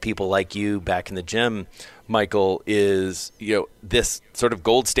takes to get people like you back in the gym, Michael, is this sort of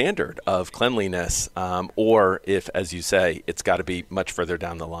gold standard of cleanliness, or if, as you say, it's got to be much further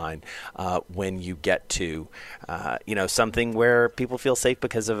down the line when you get to something where people feel safe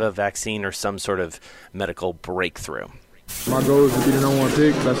because of a vaccine or some sort of medical breakthrough. My goal is to be the number one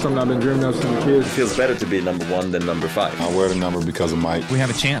pick. That's something I've been dreaming of since a kid. It feels better to be number one than number 5. I wear the number because of Mike. We have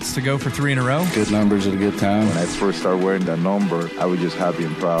a chance to go for 3 in a row. Good numbers at a good time. When I first started wearing that number, I was just happy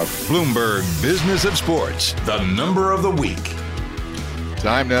and proud. Bloomberg Business of Sports, the number of the week.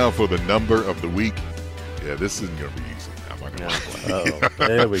 Time now for the number of the week. Yeah, this isn't going to be easy. I'm not going to play.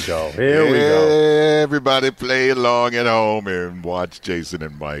 There we go. Here we go. Everybody play along at home and watch Jason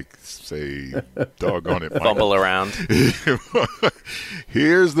and Mike say, doggone it, Mike. Fumble around.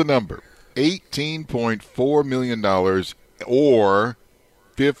 Here's the number. $18.4 million or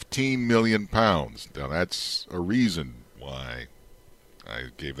 15 million pounds. Now, that's a reason why I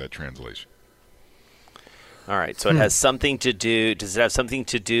gave that translation. All right, so it has something to do – does it have something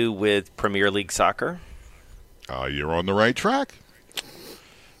to do with Premier League soccer? You're on the right track.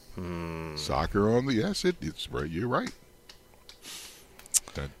 Soccer on the – yes, it's right. You're right.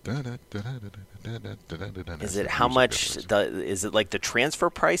 Is it how much? Is it like the transfer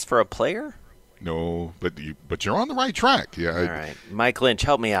price for a player? No, but you're on the right track. Yeah. All right, Mike Lynch,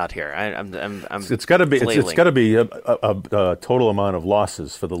 help me out here. It's got to be. It's got to be a total amount of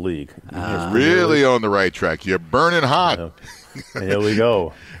losses for the league. Really on the right track. You're burning hot. Here we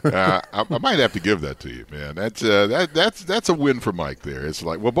go. I might have to give that to you, man. That's a win for Mike there. It's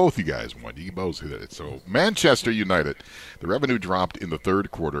like, well, both you guys won. You both hit it. So Manchester United, the revenue dropped in the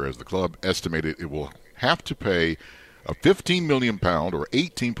third quarter as the club estimated it will have to pay a £15 million or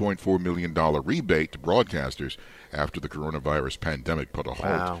 $18.4 million rebate to broadcasters after the coronavirus pandemic put a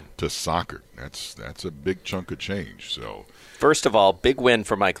halt to soccer. That's a big chunk of change. So, first of all, big win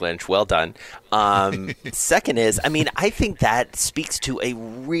for Mike Lynch. Well done. Second is, I think that speaks to a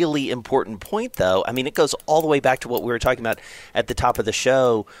really important point, though. It goes all the way back to what we were talking about at the top of the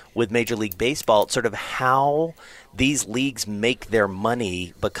show with Major League Baseball, sort of how these leagues make their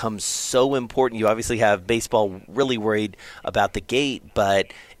money becomes so important. You obviously have baseball really worried about the gate,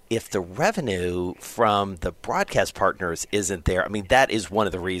 but if the revenue from the broadcast partners isn't there, that is one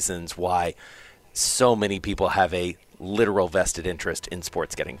of the reasons why so many people have a literal vested interest in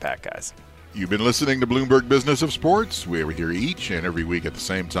sports getting back, guys. You've been listening to Bloomberg Business of Sports. We're here each and every week at the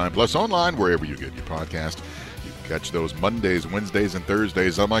same time, plus online wherever you get your podcast. You can catch those Mondays, Wednesdays, and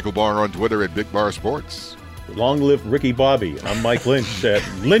Thursdays. I'm Michael Barr on Twitter at Big Bar Sports. Long live Ricky Bobby. I'm Mike Lynch at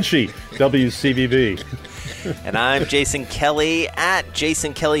Lynchy, WCVB. And I'm Jason Kelly at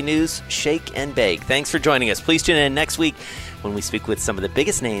Jason Kelly News, Shake and Bake. Thanks for joining us. Please tune in next week when we speak with some of the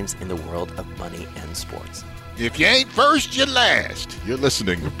biggest names in the world of money and sports. If you ain't first, you're last. You're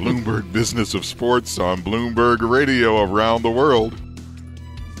listening to Bloomberg Business of Sports on Bloomberg Radio around the world.